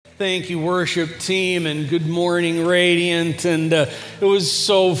Thank you, worship team, and good morning, Radiant. And it was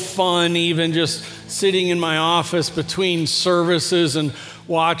so fun, even just sitting in my office between services and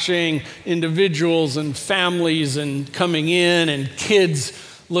watching individuals and families and coming in and kids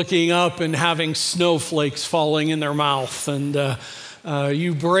looking up and having snowflakes falling in their mouth. And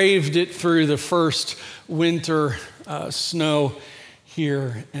you braved it through the first winter snow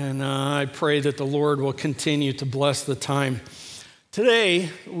here. And I pray that the Lord will continue to bless the time. Today,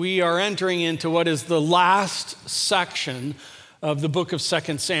 we are entering into what is the last section of the book of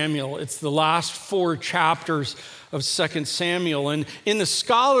 2 Samuel. It's the last 4 chapters of 2 Samuel. And in the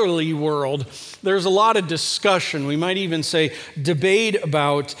scholarly world, there's a lot of discussion. We might even say debate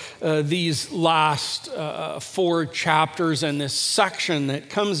about these last 4 chapters and this section that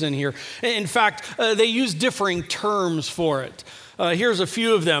comes in here. In fact, they use differing terms for it. Here's a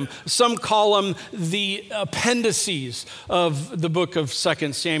few of them. Some call them the appendices of the book of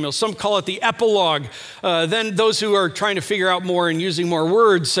 2 Samuel. Some call it the epilogue. Then those who are trying to figure out more and using more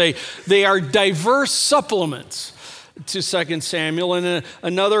words say they are diverse supplements to 2 Samuel. And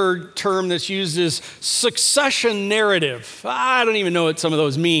another term that's used is succession narrative. I don't even know what some of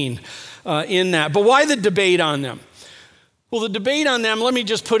those mean in that. But why the debate on them? Well, the debate on them, let me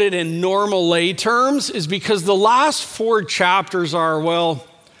just put it in normal lay terms, is because the last 4 chapters are, well,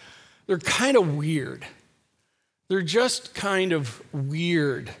 they're kind of weird. They're just kind of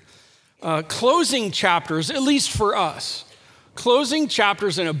weird. Closing chapters, at least for us, closing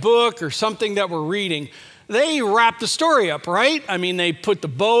chapters in a book or something that we're reading, they wrap the story up, right? I mean, they put the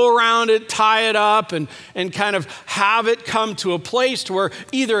bow around it, tie it up, and kind of have it come to a place to where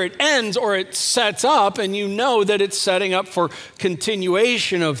either it ends or it sets up, and you know that it's setting up for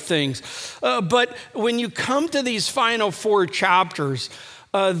continuation of things. But when you come to these final 4 chapters,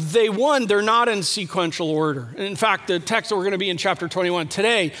 they're not in sequential order. In fact, the text that we're going to be in chapter 21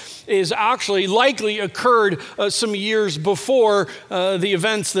 today is actually likely occurred some years before the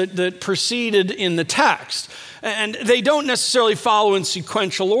events that preceded in the text. And they don't necessarily follow in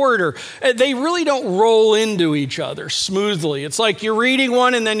sequential order. They really don't roll into each other smoothly. It's like you're reading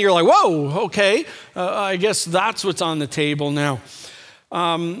one and then you're like, whoa, okay, I guess that's what's on the table now.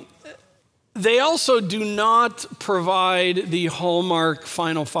 They also do not provide the hallmark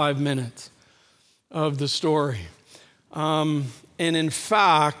final 5 minutes of the story. And in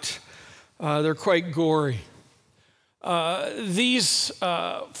fact, they're quite gory. These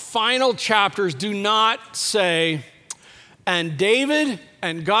final chapters do not say, and David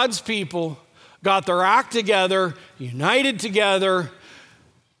and God's people got their act together, united together,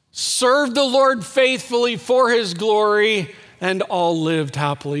 served the Lord faithfully for his glory, and all lived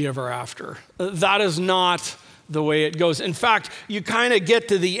happily ever after. That is not the way it goes. In fact, you kind of get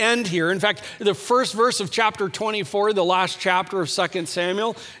to the end here. In fact, the first verse of chapter 24, the last chapter of 2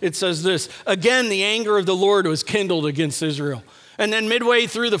 Samuel, it says this: again, the anger of the Lord was kindled against Israel. And then midway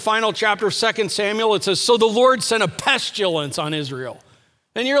through the final chapter of 2 Samuel, it says, so the Lord sent a pestilence on Israel.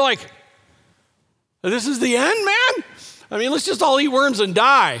 And you're like, this is the end, man? I mean, let's just all eat worms and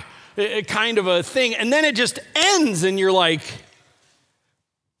die. Kind of a thing. And then it just ends and you're like,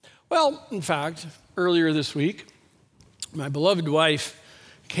 well, in fact, earlier this week, my beloved wife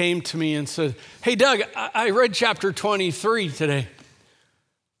came to me and said, hey, Doug, I read chapter 23 today.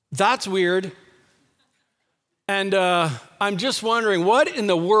 That's weird. And I'm just wondering, what in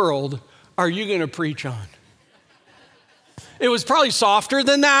the world are you going to preach on? It was probably softer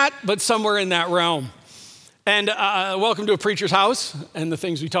than that, but somewhere in that realm. And welcome to a preacher's house and the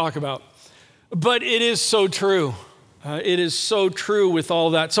things we talk about. But it is so true. It is so true with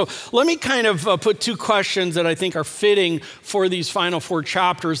all that. So let me kind of put 2 questions that I think are fitting for these final 4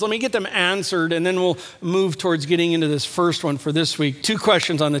 chapters. Let me get them answered, and then we'll move towards getting into this first one for this week. 2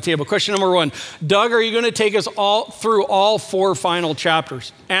 questions on the table. Question number 1, Doug, are you going to take us all through all 4 final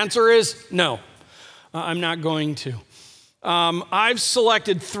chapters? Answer is no. I'm not going to. I've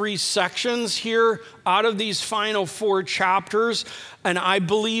selected 3 sections here out of these final 4 chapters, and I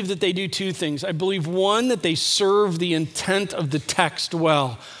believe that they do 2 things. I believe, 1, that they serve the intent of the text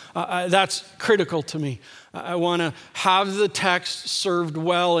well. That's critical to me. I want to have the text served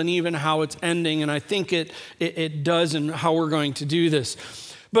well and even how it's ending, and I think it does in how we're going to do this.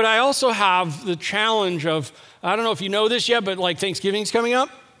 But I also have the challenge of, I don't know if you know this yet, but like Thanksgiving's coming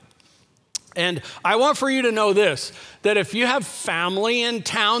up. And I want for you to know this, that if you have family in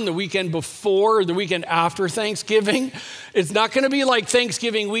town the weekend before or the weekend after Thanksgiving, it's not going to be like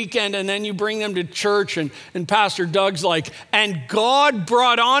Thanksgiving weekend and then you bring them to church and Pastor Doug's like, and God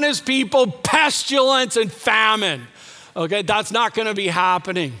brought on his people pestilence and famine. Okay, that's not going to be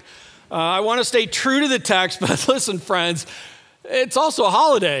happening. I want to stay true to the text, but listen, friends, it's also a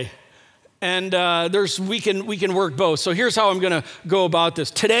holiday. And we can work both. So here's how I'm going to go about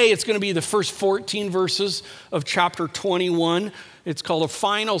this. Today, it's going to be the first 14 verses of chapter 21. It's called A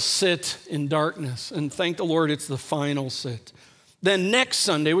Final Sit in Darkness. And thank the Lord, it's the final sit. Then next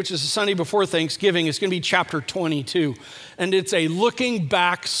Sunday, which is the Sunday before Thanksgiving, it's going to be chapter 22. And it's a looking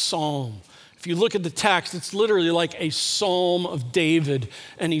back psalm. If you look at the text, it's literally like a psalm of David,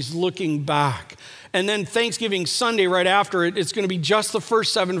 and he's looking back. And then Thanksgiving Sunday, right after it, it's going to be just the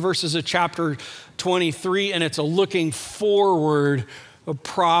first 7 verses of chapter 23, and it's a looking forward of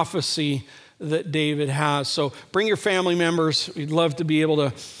prophecy that David has. So bring your family members. We'd love to be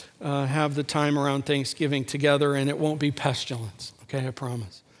able to have the time around Thanksgiving together, and it won't be pestilence, okay, I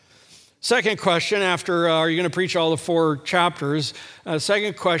promise. Second question, after are you going to preach all the 4 chapters?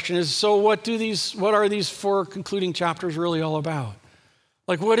 Second question is, so what are these 4 concluding chapters really all about?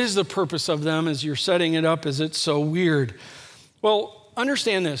 Like, what is the purpose of them as you're setting it up? Is it so weird? Well,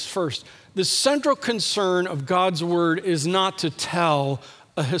 understand this first. The central concern of God's word is not to tell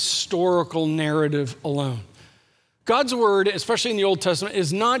a historical narrative alone. God's word, especially in the Old Testament,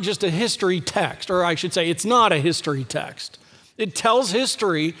 is not just a history text, or I should say, it's not a history text. It tells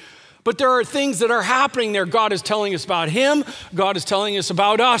history, but there are things that are happening there. God is telling us about him. God is telling us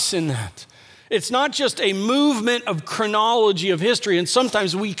about us in that. It's not just a movement of chronology of history, and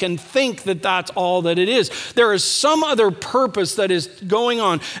sometimes we can think that that's all that it is. There is some other purpose that is going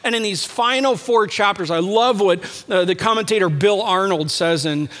on. And in these final 4 chapters, I love what the commentator Bill Arnold says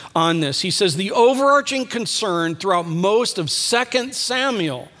on this. He says, the overarching concern throughout most of 2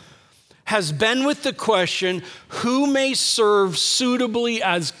 Samuel has been with the question, who may serve suitably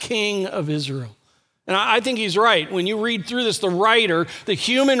as king of Israel? And I think he's right. When you read through this, the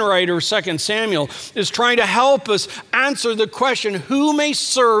human writer, 2 Samuel, is trying to help us answer the question, who may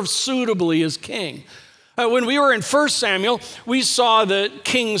serve suitably as king? When we were in 1 Samuel, we saw that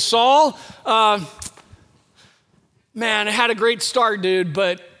King Saul, it had a great start, dude,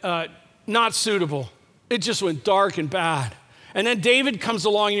 but not suitable. It just went dark and bad. And then David comes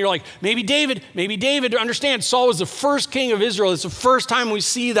along and you're like, maybe David. Understand, Saul was the first king of Israel. It's the first time we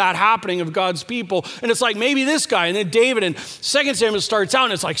see that happening of God's people. And it's like, maybe this guy. And then David, and 2 Samuel starts out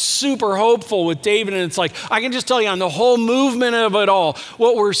and it's like super hopeful with David. And it's like, I can just tell you on the whole movement of it all,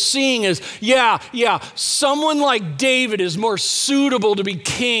 what we're seeing is, someone like David is more suitable to be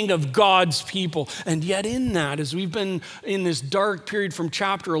king of God's people. And yet in that, as we've been in this dark period from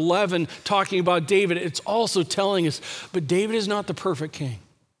chapter 11 talking about David, it's also telling us, but David is not the perfect king.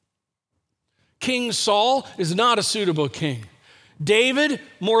 King Saul is not a suitable king. David,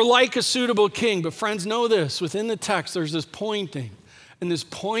 more like a suitable king. But friends, know this, within the text, there's this pointing. And this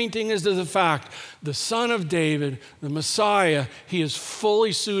pointing is to the fact, the son of David, the Messiah, he is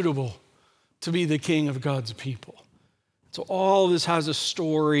fully suitable to be the king of God's people. So all of this has a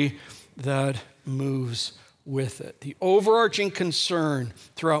story that moves with it. The overarching concern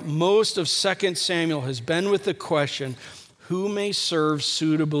throughout most of 2 Samuel has been with the question, who may serve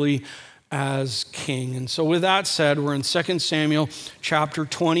suitably as king? And so with that said, we're in 2 Samuel chapter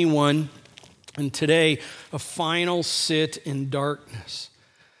 21, and today, a final sit in darkness.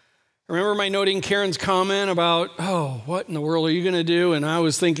 Remember my noting Karen's comment about, what in the world are you going to do? And I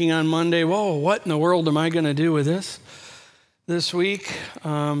was thinking on Monday, what in the world am I going to do with this week?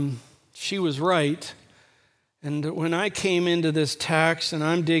 She was right. And when I came into this text and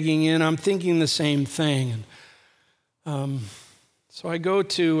I'm digging in, I'm thinking the same thing. So I go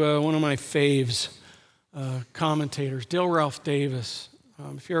to one of my faves, commentators, Dale Ralph Davis.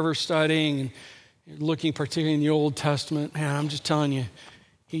 If you're ever studying and you're looking particularly in the Old Testament, man, I'm just telling you,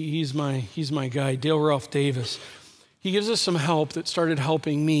 he's my guy, Dale Ralph Davis. He gives us some help that started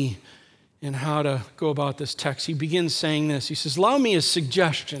helping me in how to go about this text. He begins saying this. He says, allow me a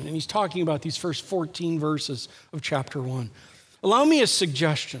suggestion. And he's talking about these first 14 verses of chapter 1. Allow me a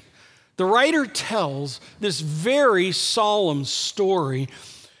suggestion. The writer tells this very solemn story,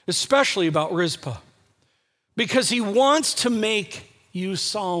 especially about Rizpah, because he wants to make you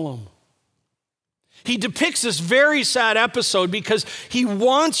solemn. He depicts this very sad episode because he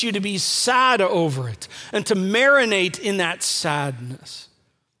wants you to be sad over it and to marinate in that sadness.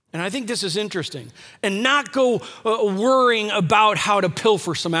 And I think this is interesting, and not go worrying about how to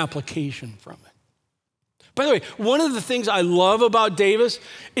pilfer some application from it. By the way, one of the things I love about Davis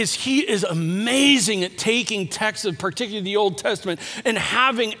is he is amazing at taking texts, particularly the Old Testament, and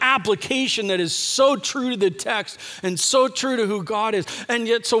having application that is so true to the text and so true to who God is. And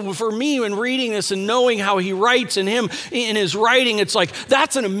yet, so for me, when reading this and knowing how he writes in his writing, it's like,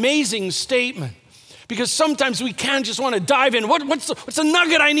 that's an amazing statement. Because sometimes we can just want to dive in. What's the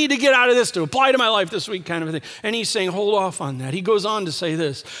nugget I need to get out of this to apply to my life this week kind of a thing. And he's saying, hold off on that. He goes on to say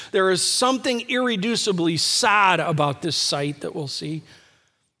this. There is something irreducibly sad about this sight that we'll see.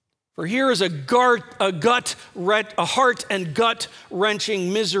 For here is a heart and gut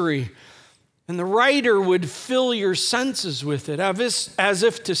wrenching misery. And the writer would fill your senses with it, as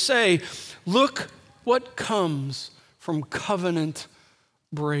if to say, look what comes from covenant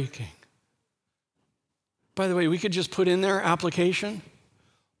breaking. By the way, we could just put in there application.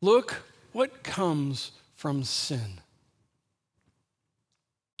 Look what comes from sin.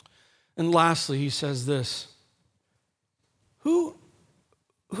 And lastly, he says this.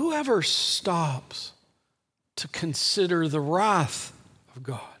 Whoever stops to consider the wrath of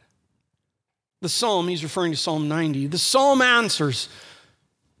God? The psalm, he's referring to Psalm 90. The psalm answers,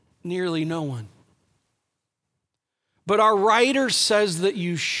 nearly no one. But our writer says that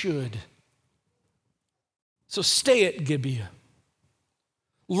you should. So stay at Gibeah.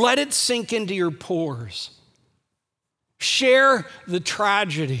 Let it sink into your pores. Share the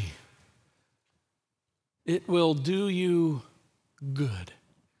tragedy. It will do you good.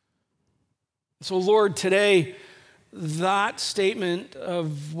 So, Lord, today, that statement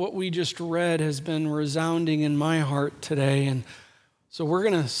of what we just read has been resounding in my heart today. And so we're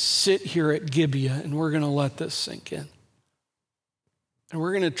going to sit here at Gibeah and we're going to let this sink in. And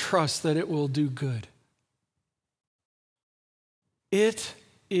we're going to trust that it will do good. It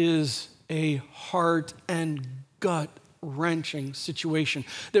is a heart and gut-wrenching situation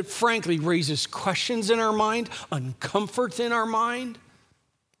that frankly raises questions in our mind, uncomfort in our mind.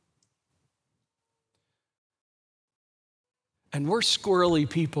 And we're squirrely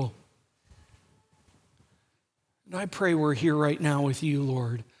people. And I pray we're here right now with you,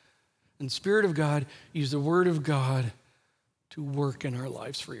 Lord. And Spirit of God, use the Word of God to work in our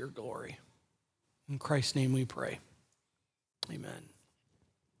lives for your glory. In Christ's name we pray. Amen.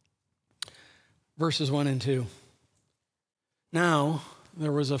 Verses 1 and 2. Now,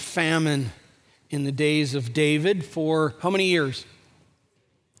 there was a famine in the days of David for how many years?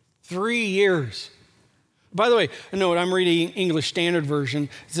 3 years. By the way, note, I'm reading English Standard Version.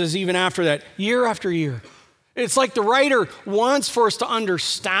 It says even after that, year after year. It's like the writer wants for us to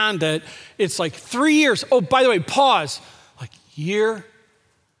understand that it's like 3 years. Oh, by the way, pause. Like year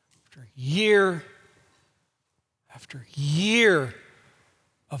after year after year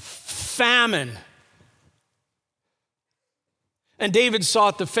of famine. And David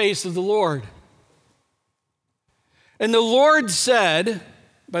sought the face of the Lord. And the Lord said,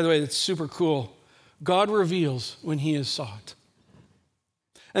 by the way, that's super cool. God reveals when he is sought.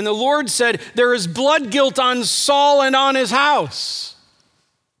 And the Lord said, there is blood guilt on Saul and on his house.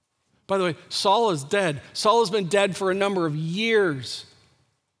 By the way, Saul is dead. Saul has been dead for a number of years.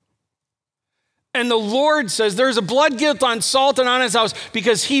 And the Lord says, there is a blood guilt on Saul and on his house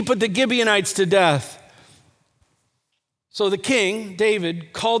because he put the Gibeonites to death. So the king,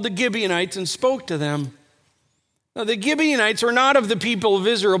 David, called the Gibeonites and spoke to them. Now, the Gibeonites were not of the people of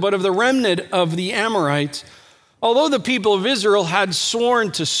Israel, but of the remnant of the Amorites. Although the people of Israel had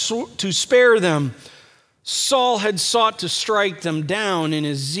sworn to spare them, Saul had sought to strike them down in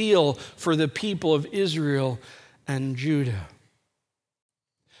his zeal for the people of Israel and Judah.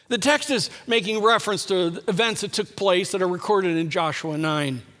 The text is making reference to events that took place that are recorded in Joshua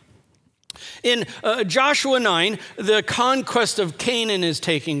 9. In Joshua 9, the conquest of Canaan is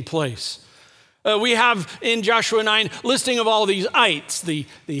taking place. We have in Joshua 9 listing of all these ites, the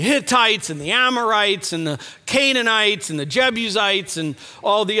Hittites and the Amorites and the Canaanites and the Jebusites and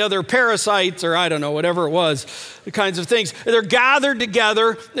all the other parasites, or I don't know, whatever it was, the kinds of things. They're gathered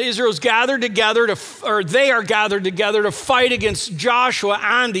together. Israel's gathered together they are gathered together to fight against Joshua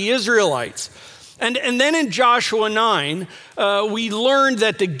and the Israelites. And then in Joshua 9, we learned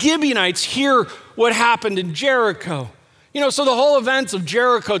that the Gibeonites hear what happened in Jericho. So the whole events of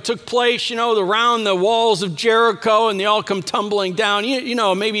Jericho took place, around the walls of Jericho, and they all come tumbling down.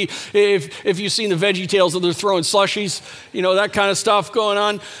 Maybe if you've seen the VeggieTales that they're throwing slushies, that kind of stuff going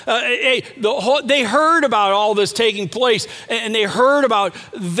on. They heard about all this taking place, and they heard about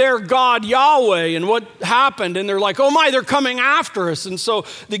their God Yahweh and what happened, and they're like, oh my, they're coming after us. And so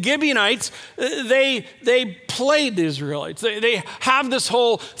the Gibeonites, they played the Israelites. They have this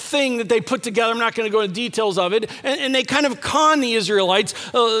whole thing that they put together. I'm not going to go into details of it, and they kind of con the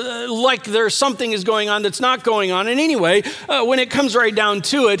Israelites like there's something is going on that's not going on. And anyway, when it comes right down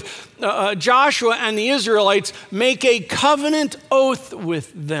to it, Joshua and the Israelites make a covenant oath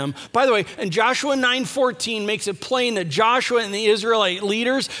with them. By the way, and Joshua 9:14 makes it plain that Joshua and the Israelite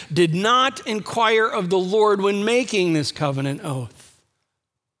leaders did not inquire of the Lord when making this covenant oath.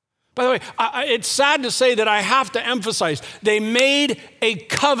 By the way, it's sad to say that I have to emphasize, they made a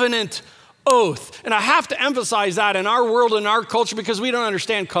covenant oath. And I have to emphasize that in our world and our culture because we don't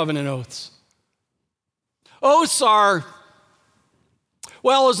understand covenant oaths. Oaths are,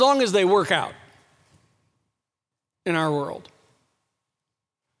 well, as long as they work out in our world.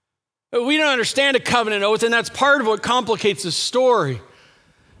 We don't understand a covenant oath, and that's part of what complicates the story.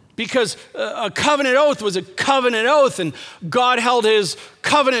 Because a covenant oath was a covenant oath, and God held his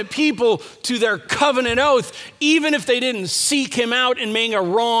covenant people to their covenant oath, even if they didn't seek him out and make a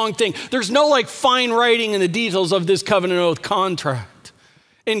wrong thing. There's no like fine writing in the details of this covenant oath contract.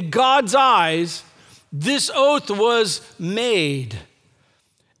 In God's eyes, this oath was made.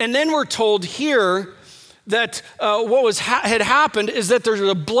 And then we're told here that what had happened is that there's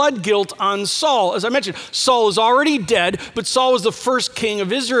a blood guilt on Saul. As I mentioned, Saul is already dead, but Saul was the first king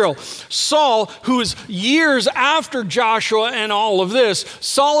of Israel. Saul, who is years after Joshua and all of this,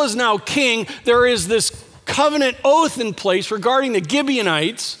 Saul is now king. There is this covenant oath in place regarding the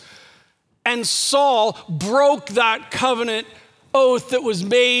Gibeonites, and Saul broke that covenant oath that was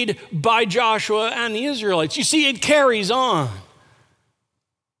made by Joshua and the Israelites. You see, it carries on.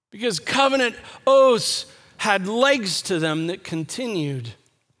 Because covenant oaths had legs to them that continued.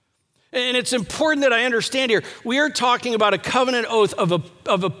 And it's important that I understand here, we are talking about a covenant oath of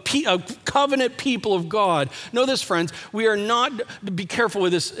a covenant people of God. Know this, friends, we are not, be careful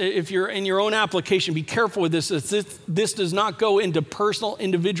with this, if you're in your own application, be careful with this. This does not go into personal,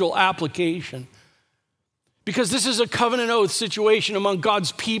 individual application. Because this is a covenant oath situation among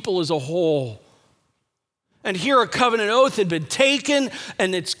God's people as a whole. And here a covenant oath had been taken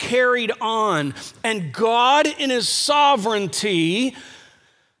and it's carried on. And God in his sovereignty,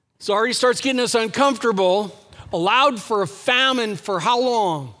 this already starts getting us uncomfortable, allowed for a famine for how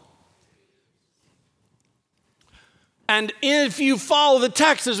long? And if you follow the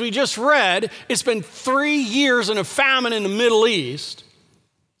text as we just read, it's been 3 years in a famine in the Middle East.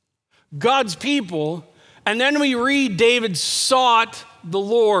 God's people, and then we read David sought the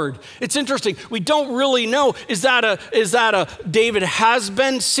Lord. It's interesting. We don't really know. Is that a David has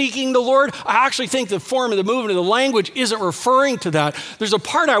been seeking the Lord? I actually think the form of the movement of the language isn't referring to that. There's a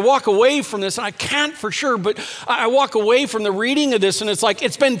part I walk away from this, and I can't for sure, but I walk away from the reading of this, and it's like,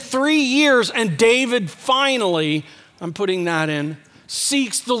 it's been 3 years, and David finally, I'm putting that in,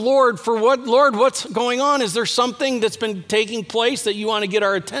 seeks the Lord for what? Lord, what's going on? Is there something that's been taking place that you want to get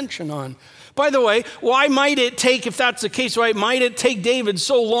our attention on? By the way, why might it take, if that's the case, why might it take David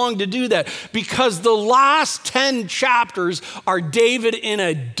so long to do that? Because the last 10 chapters are David in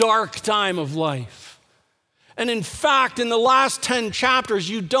a dark time of life. And in fact, in the last 10 chapters,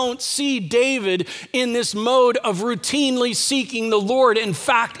 you don't see David in this mode of routinely seeking the Lord. In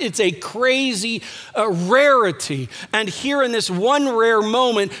fact, it's a crazy rarity. And here in this one rare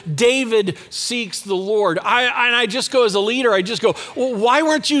moment, David seeks the Lord. I just go as a leader, I just go, well, why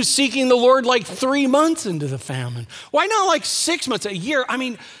weren't you seeking the Lord like 3 months into the famine? Why not like 6 months, a year? I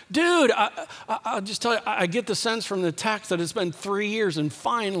mean, dude, I'll just tell you, I get the sense from the text that it's been 3 years and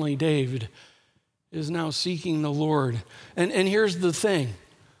finally David is now seeking the Lord. And here's the thing.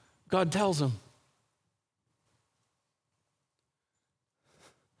 God tells him.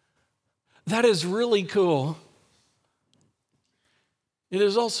 That is really cool. It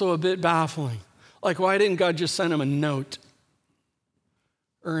is also a bit baffling. Like, why didn't God just send him a note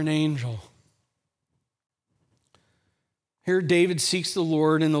or an angel? Here David seeks the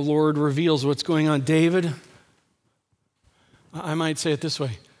Lord and the Lord reveals what's going on. David, I might say it this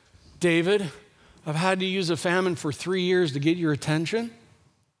way. David, I've had to use a famine for 3 years to get your attention.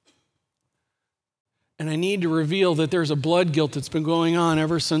 And I need to reveal that there's a blood guilt that's been going on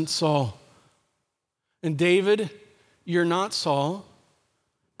ever since Saul. And David, you're not Saul,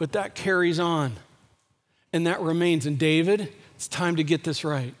 but that carries on. And that remains. And David, it's time to get this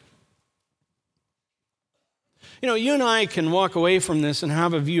right. You know, you and I can walk away from this and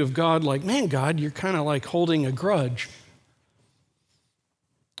have a view of God like, man, God, you're kind of like holding a grudge.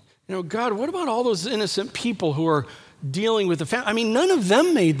 You know, God, what about all those innocent people who are dealing with the family? I mean, none of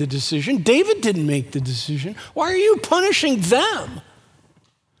them made the decision. David didn't make the decision. Why are you punishing them?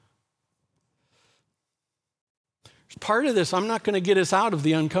 Part of this, I'm not going to get us out of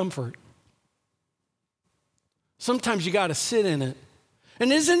the uncomfort. Sometimes you got to sit in it.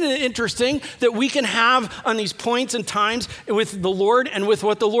 And isn't it interesting that we can have on these points and times with the Lord and with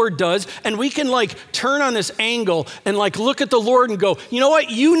what the Lord does, and we can like turn on this angle and like look at the Lord and go, you know what?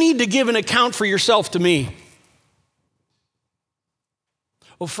 You need to give an account for yourself to me.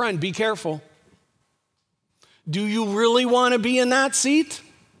 Well, friend, be careful. Do you really want to be in that seat?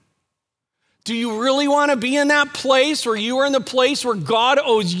 Do you really want to be in that place where you are in the place where God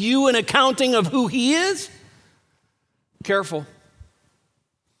owes you an accounting of who he is? Careful.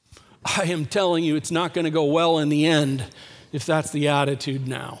 I am telling you, it's not going to go well in the end if that's the attitude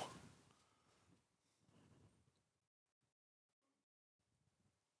now.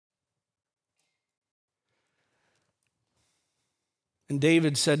 And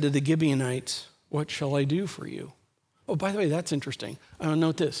David said to the Gibeonites, "What shall I do for you?" Oh, by the way, that's interesting.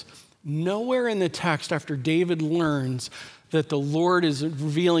 Note this. Nowhere in the text after David learns that the Lord is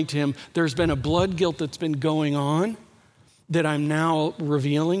revealing to him, there's been a blood guilt that's been going on that I'm now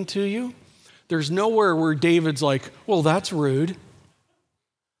revealing to you. There's nowhere where David's like, well, that's rude.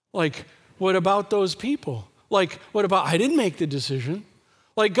 Like, what about those people? Like, what about, I didn't make the decision.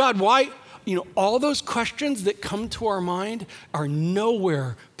 Like, God, why? All those questions that come to our mind are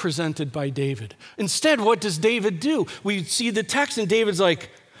nowhere presented by David. Instead, what does David do? We see the text and David's like,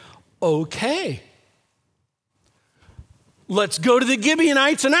 okay, let's go to the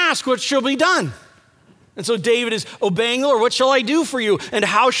Gibeonites and ask what shall be done. And so David is obeying the Lord. What shall I do for you? And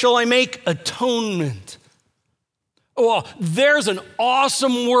how shall I make atonement? Well, there's an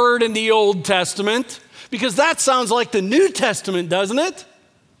awesome word in the Old Testament because that sounds like the New Testament, doesn't it?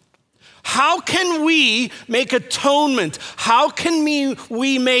 How can we make atonement? How can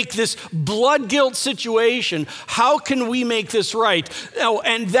we make this blood guilt situation? How can we make this right?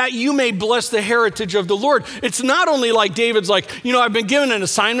 And that you may bless the heritage of the Lord. It's not only like David's like, I've been given an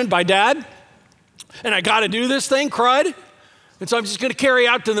assignment by dad and I got to do this thing, crud. And so I'm just going to carry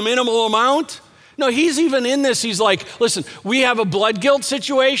out to the minimal amount. No, he's even in this. He's like, listen, we have a blood guilt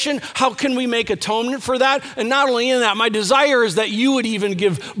situation. How can we make atonement for that? And not only in that, my desire is that you would even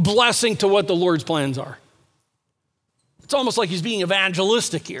give blessing to what the Lord's plans are. It's almost like he's being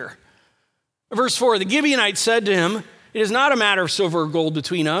evangelistic here. Verse 4, the Gibeonites said to him, "It is not a matter of silver or gold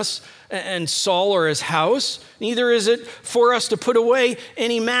between us and Saul or his house. Neither is it for us to put away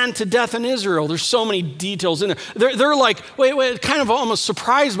any man to death in Israel." There's so many details in there. They're like, wait, kind of almost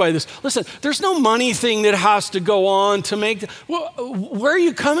surprised by this. Listen, there's no money thing that has to go on to make, where are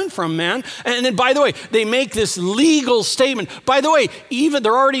you coming from, man? And then, by the way, they make this legal statement. By the way,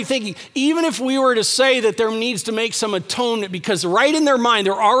 they're already thinking, even if we were to say that there needs to make some atonement, because right in their mind,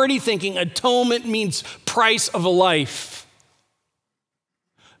 they're already thinking atonement means price of a life.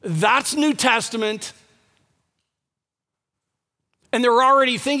 That's New Testament. And they're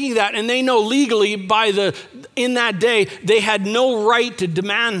already thinking that, and they know legally in that day, they had no right to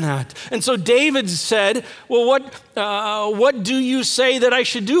demand that. And so David said, well, what do you say that I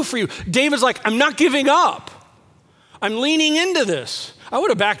should do for you? David's like, I'm not giving up. I'm leaning into this. I would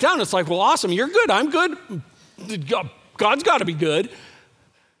have backed down. It's like, well, awesome. You're good. I'm good. God's got to be good.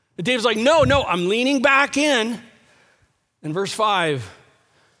 But David's like, no, I'm leaning back in. In verse 5,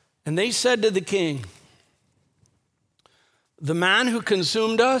 and they said to the king, the man who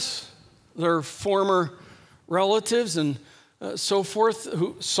consumed us, their former relatives and so forth,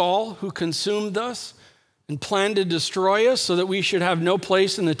 Saul, who consumed us and planned to destroy us so that we should have no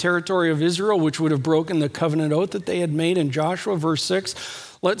place in the territory of Israel, which would have broken the covenant oath that they had made in Joshua, verse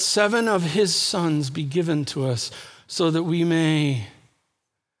 6, let 7 of his sons be given to us so that we may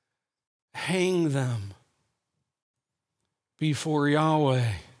hang them before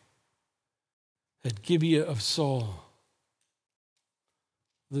Yahweh at Gibeah of Saul,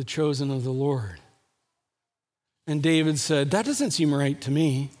 the chosen of the Lord. And David said, that doesn't seem right to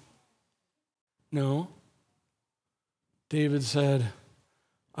me. No. David said,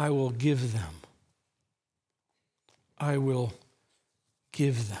 I will give them. I will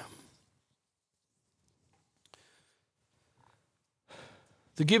give them.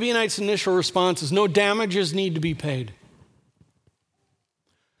 The Gibeonites' initial response is no damages need to be paid.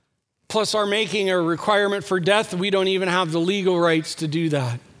 Plus our making a requirement for death, we don't even have the legal rights to do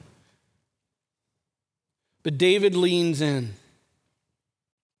that. But David leans in.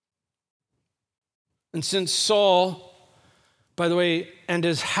 And since Saul, by the way, and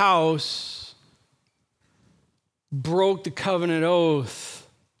his house broke the covenant oath,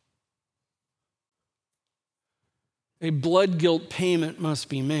 a blood guilt payment must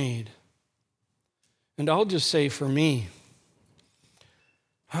be made. And I'll just say for me,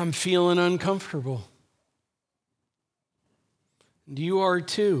 I'm feeling uncomfortable. And you are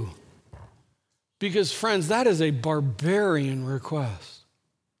too. Because, friends, that is a barbarian request.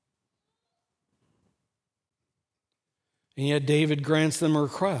 And yet David grants them a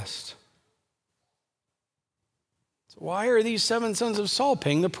request. So why are these 7 sons of Saul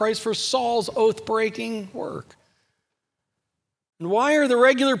paying the price for Saul's oath-breaking work? And why are the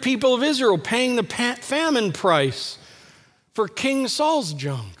regular people of Israel paying the famine price for King Saul's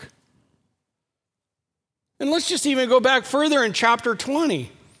junk? And let's just even go back further in chapter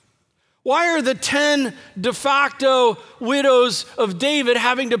 20. Why are the 10 de facto widows of David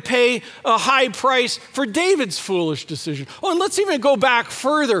having to pay a high price for David's foolish decision? Oh, and let's even go back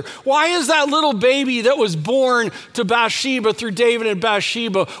further. Why is that little baby that was born to Bathsheba through David and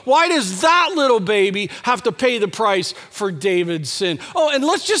Bathsheba, why does that little baby have to pay the price for David's sin? Oh, and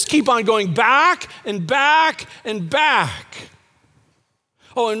let's just keep on going back and back and back.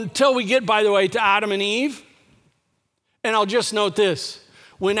 Oh, until we get, by the way, to Adam and Eve. And I'll just note this.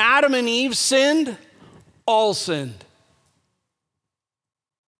 When Adam and Eve sinned, all sinned.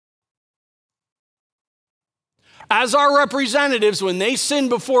 As our representatives, when they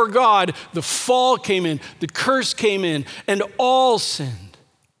sinned before God, the fall came in, the curse came in, and all sinned.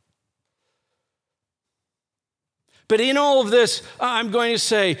 But in all of this, I'm going to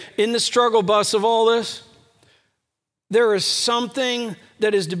say, in the struggle bus of all this, there is something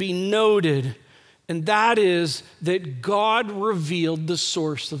that is to be noted. And that is that God revealed the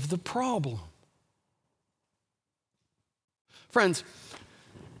source of the problem. Friends,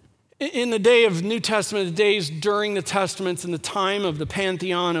 in the day of New Testament, the days during the Testaments, and the time of the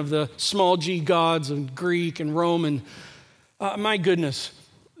pantheon of the small g gods of Greek and Roman, my goodness,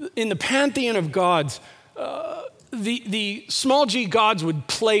 in the pantheon of gods, the small g gods would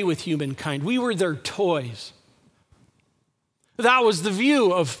play with humankind. We were their toys. That was the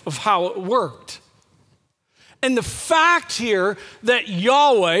view of how it worked. And the fact here that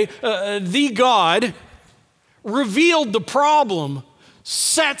Yahweh, the God, revealed the problem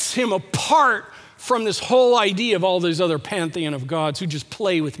sets him apart from this whole idea of all these other pantheon of gods who just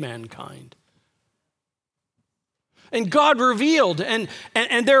play with mankind. And God revealed, and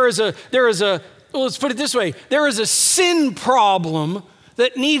there is a, well, let's put it this way, there is a sin problem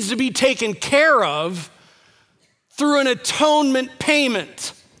that needs to be taken care of through an atonement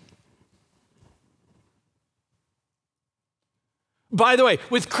payment. By the way,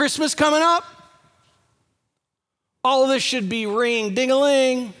 with Christmas coming up, all of this should be ringing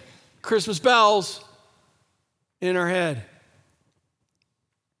ding-a-ling, Christmas bells in our head.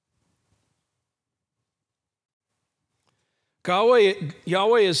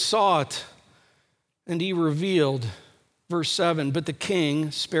 Yahweh is sought, and he revealed, verse 7, but the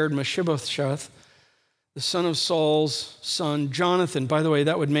king spared Mephibosheth, the son of Saul's son, Jonathan. By the way,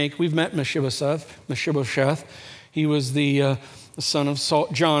 that would make, we've met Mephibosheth. He was the son of Saul,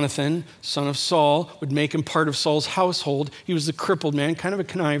 Jonathan, son of Saul, would make him part of Saul's household. He was the crippled man, kind of a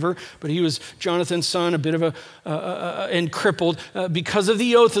conniver, but he was Jonathan's son, a bit of and crippled because of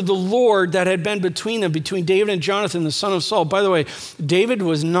the oath of the Lord that had been between them, between David and Jonathan, the son of Saul. By the way, David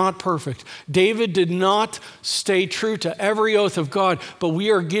was not perfect. David did not stay true to every oath of God, but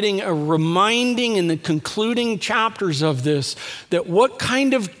we are getting a reminding in the concluding chapters of this that what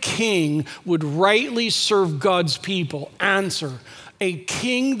kind of king would rightly serve God's people? Answer: a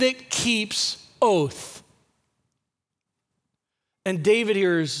king that keeps oath. And David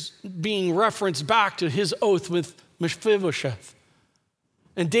here is being referenced back to his oath with Mephibosheth.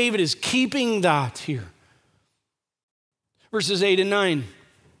 And David is keeping that here. Verses 8 and 9.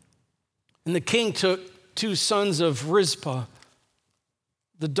 And the king took 2 sons of Rizpah,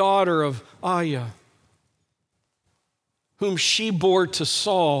 the daughter of Aiah, whom she bore to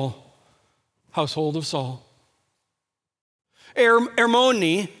Saul, household of Saul,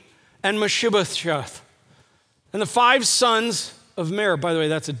 Ermoni and Mephibosheth, and the 5 sons of Merab. By the way,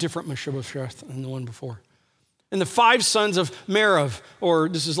 that's a different Mephibosheth than the one before. And the 5 sons of Merab, or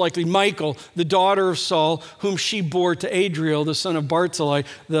this is likely Michal, the daughter of Saul, whom she bore to Adriel, the son of Barzillai,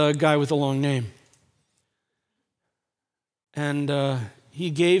 the guy with the long name. And he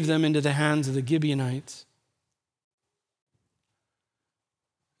gave them into the hands of the Gibeonites.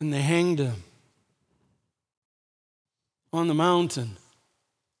 And they hanged them on the mountain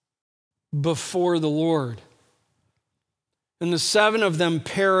before the Lord. And the 7 of them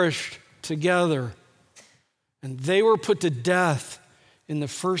perished together, and they were put to death in the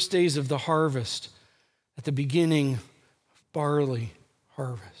first days of the harvest, at the beginning of barley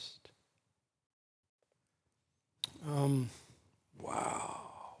harvest.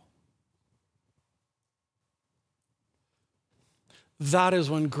 Wow. That is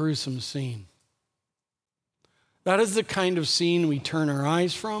one gruesome scene. That is the kind of scene we turn our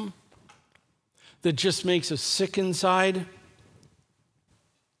eyes from, that just makes us sick inside.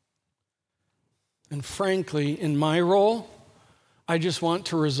 And frankly, in my role, I just want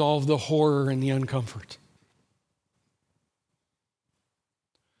to resolve the horror and the uncomfort.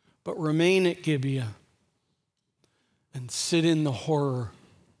 But remain at Gibeah and sit in the horror.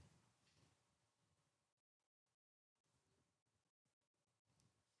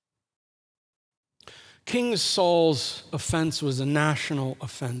 King Saul's offense was a national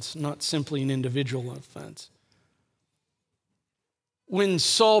offense, not simply an individual offense. When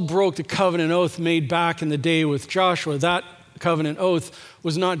Saul broke the covenant oath made back in the day with Joshua, that covenant oath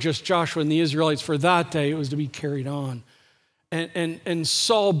was not just Joshua and the Israelites for that day, it was to be carried on. And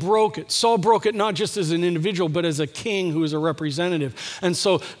Saul broke it. Saul broke it not just as an individual, but as a king who was a representative. And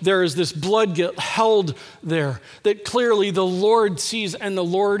so there is this blood guilt held there that clearly the Lord sees, and the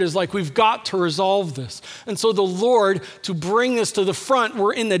Lord is like, we've got to resolve this. And so the Lord, to bring this to the front,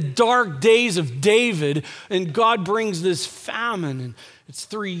 we're in the dark days of David, and God brings this famine, and it's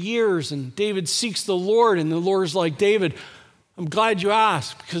 3 years, and David seeks the Lord, and the Lord's like, David, I'm glad you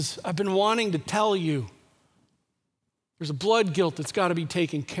asked, because I've been wanting to tell you. There's a blood guilt that's got to be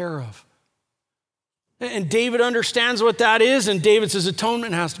taken care of. And David understands what that is, and David says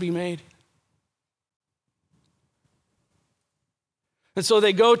atonement has to be made. And so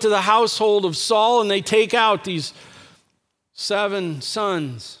they go to the household of Saul, and they take out these 7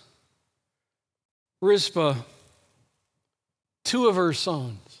 sons. Rizpah, 2 of her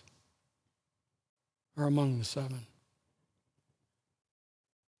sons are among the 7.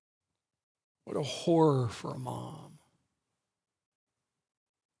 What a horror for a mom.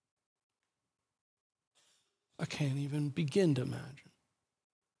 I can't even begin to imagine.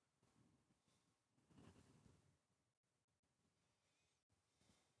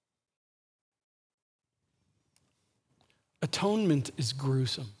 Atonement is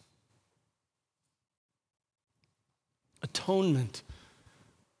gruesome. Atonement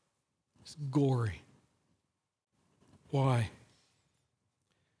is gory. Why?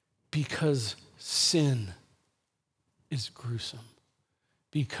 Because sin is gruesome.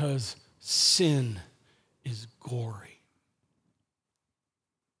 Because sin is gory.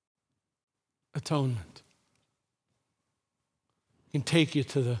 Atonement can take you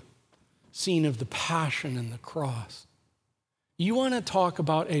to the scene of the passion and the cross. You want to talk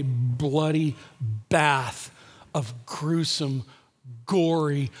about a bloody bath of gruesome,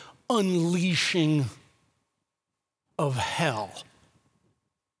 gory unleashing of hell.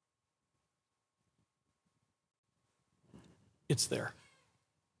 It's there.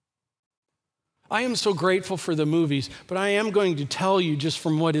 I am so grateful for the movies, but I am going to tell you just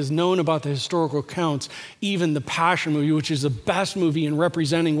from what is known about the historical accounts, even the Passion movie, which is the best movie in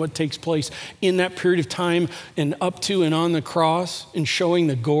representing what takes place in that period of time and up to and on the cross and showing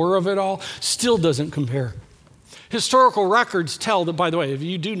the gore of it all, still doesn't compare. Historical records tell that, by the way, if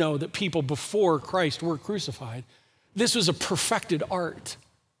you do know that people before Christ were crucified, this was a perfected art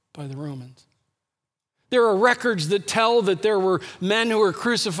by the Romans. There are records that tell that there were men who were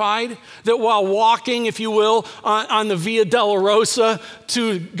crucified, that while walking, if you will, on the Via Dolorosa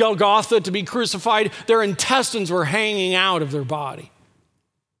to Golgotha to be crucified, their intestines were hanging out of their body.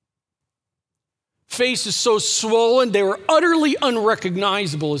 Faces so swollen, they were utterly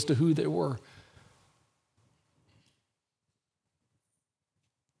unrecognizable as to who they were.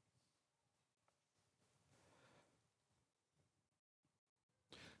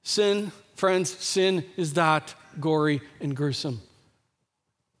 Sin, friends, sin is that gory and gruesome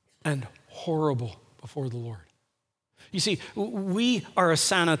and horrible before the Lord. You see, we are a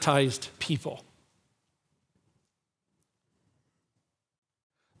sanitized people.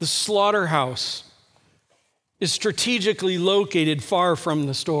 The slaughterhouse is strategically located far from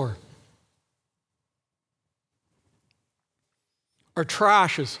the store. Our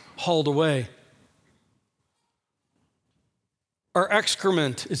trash is hauled away. Our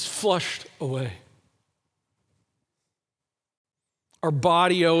excrement is flushed away. Our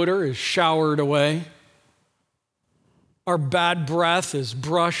body odor is showered away. Our bad breath is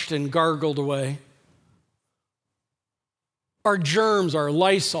brushed and gargled away. Our germs are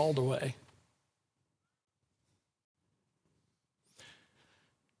Lysoled away.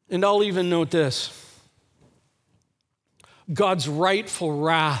 And I'll even note this. God's rightful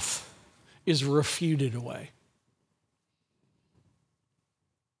wrath is refuted away.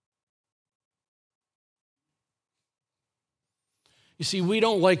 You see, we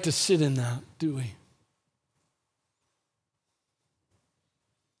don't like to sit in that, do we?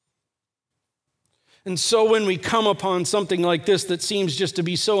 And so when we come upon something like this that seems just to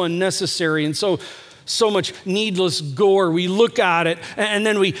be so unnecessary and so much needless gore, we look at it and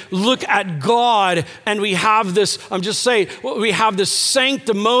then we look at God and we have this, we have this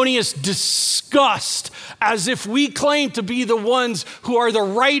sanctimonious disgust as if we claim to be the ones who are the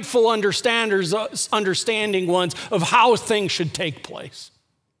rightful understanding ones of how things should take place.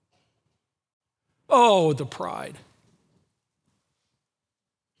 Oh, the pride.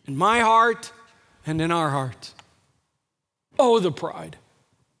 In my heart and in our hearts. Oh, the pride.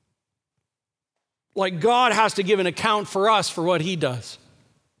 Like God has to give an account for us for what he does.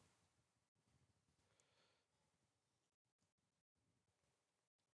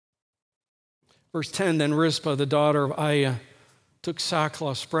 Verse 10, then Rizpah, the daughter of Aiah, took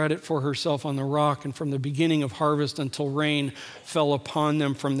sackcloth, spread it for herself on the rock, and from the beginning of harvest until rain fell upon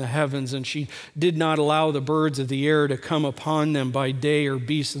them from the heavens, and she did not allow the birds of the air to come upon them by day or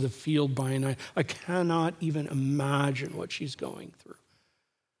beasts of the field by night. I cannot even imagine what she's going through.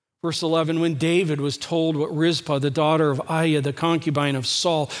 Verse 11, when David was told what Rizpah, the daughter of Aiah, the concubine of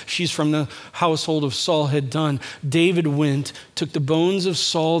Saul, she's from the household of Saul, had done, David went, took the bones of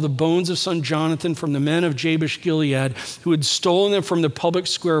Saul, the bones of son Jonathan from the men of Jabesh Gilead, who had stolen them from the public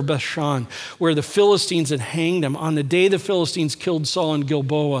square of Bethshan, where the Philistines had hanged them on the day the Philistines killed Saul in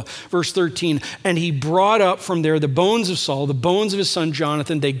Gilboa. Verse 13, and he brought up from there the bones of Saul, the bones of his son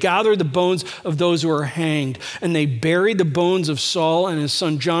Jonathan. They gathered the bones of those who were hanged, and they buried the bones of Saul and his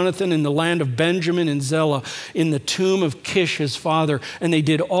son Jonathan in the land of Benjamin and Zelah, in the tomb of Kish, his father. And they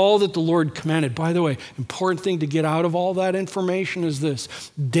did all that the Lord commanded. By the way, important thing to get out of all that information is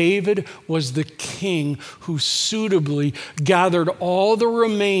this. David was the king who suitably gathered all the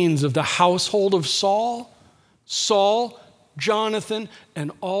remains of the household of Saul, Jonathan,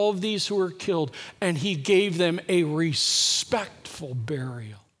 and all of these who were killed, and he gave them a respectful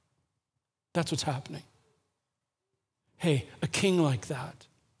burial. That's what's happening. Hey, a king like that,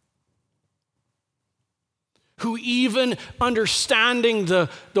 who even understanding the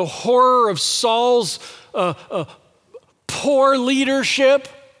horror of Saul's poor leadership,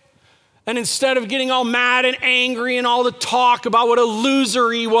 and instead of getting all mad and angry and all the talk about what a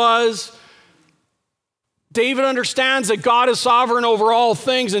loser he was, David understands that God is sovereign over all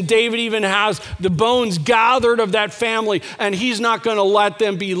things, and David even has the bones gathered of that family, and he's not going to let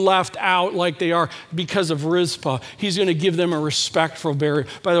them be left out like they are because of Rizpah. He's going to give them a respectful burial.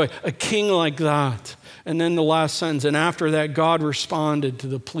 By the way, a king like that. And then the last sentence, and after that, God responded to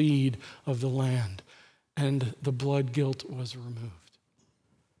the plead of the land, and the blood guilt was removed.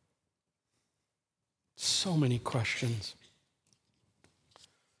 So many questions.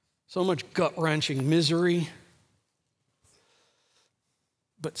 So much gut-wrenching misery.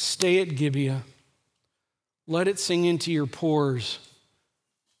 But stay at Gibeah. Let it sing into your pores.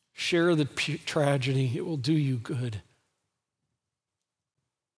 Share the tragedy. It will do you good.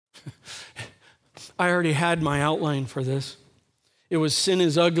 I already had my outline for this. It was sin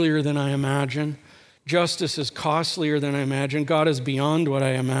is uglier than I imagine. Justice is costlier than I imagine. God is beyond what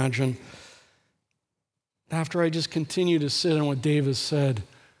I imagine. After I just continue to sit on what David said,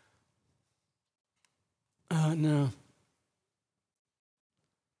 no.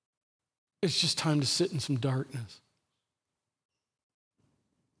 It's just time to sit in some darkness.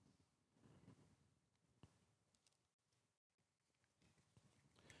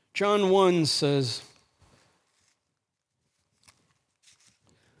 John 1 says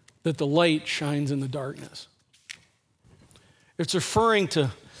that the light shines in the darkness. It's referring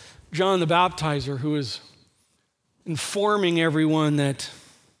to John the Baptizer, who is informing everyone that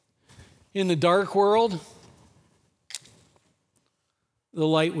in the dark world, the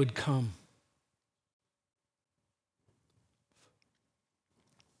light would come.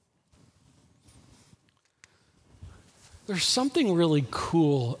 There's something really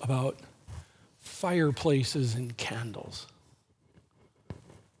cool about fireplaces and candles.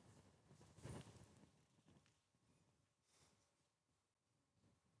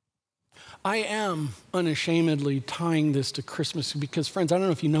 I am unashamedly tying this to Christmas because, friends, I don't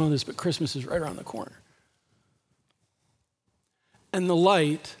know if you know this, but Christmas is right around the corner. And the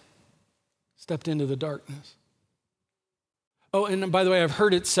light stepped into the darkness. Oh, and by the way, I've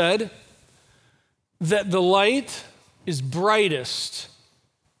heard it said that the light is brightest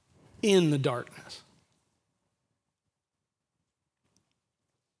in the darkness.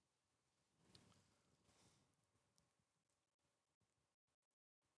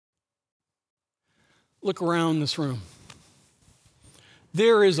 Look around this room.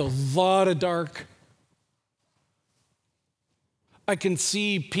 There is a lot of dark. I can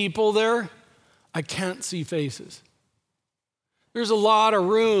see people there. I can't see faces. There's a lot of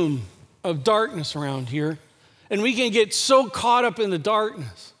room of darkness around here, and we can get so caught up in the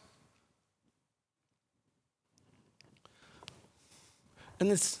darkness. And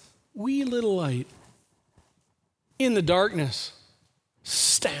this wee little light in the darkness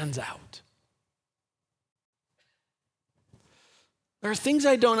stands out. There are things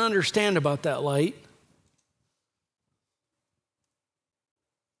I don't understand about that light.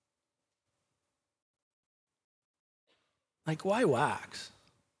 Like, why wax?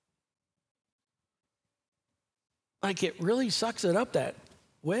 Like, it really sucks it up, that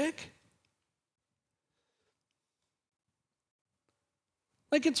wick?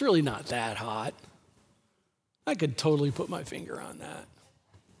 Like, it's really not that hot. I could totally put my finger on that.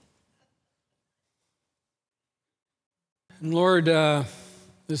 And Lord,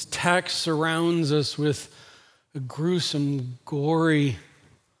 this text surrounds us with a gruesome, gory,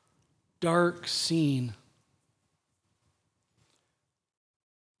 dark scene.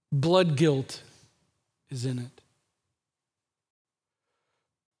 Blood guilt is in it.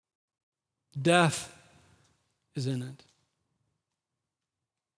 Death is in it.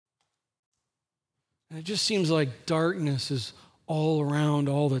 And it just seems like darkness is all around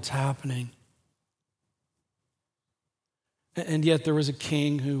all that's happening. And yet there was a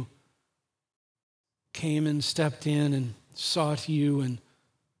king who came and stepped in and sought you and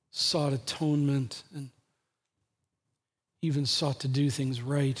sought atonement and even sought to do things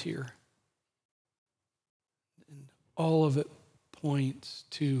right here. And all of it points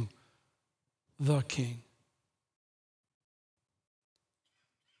to the King,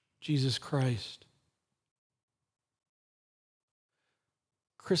 Jesus Christ.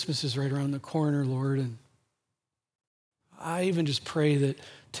 Christmas is right around the corner, Lord, and I even just pray that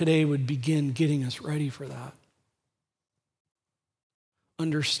today would begin getting us ready for that.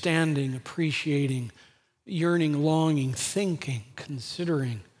 Understanding, appreciating, yearning, longing, thinking,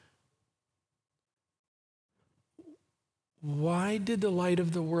 considering. Why did the light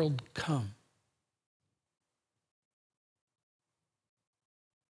of the world come?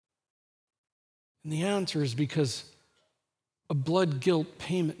 And the answer is because a blood guilt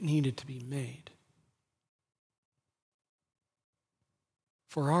payment needed to be made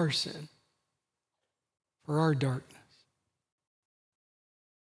for our sin, for our darkness.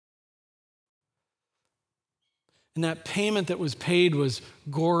 And that payment that was paid was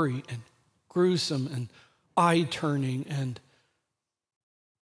gory and gruesome and eye-turning and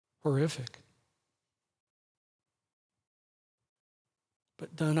horrific,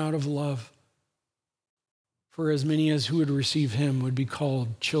 but done out of love. For as many as who would receive him would be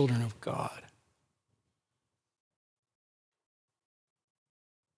called children of God.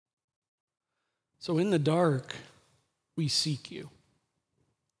 So in the dark, we seek you.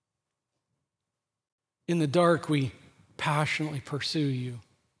 In the dark, we passionately pursue you.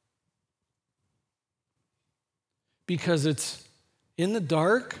 Because it's in the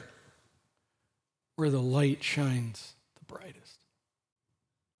dark where the light shines the brightest.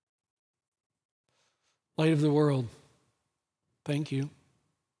 Light of the world, thank you.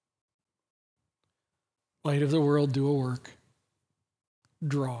 Light of the world, do a work.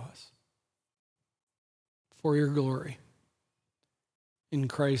 Draw us for your glory. In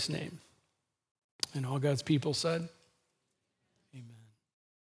Christ's name. And all God's people said,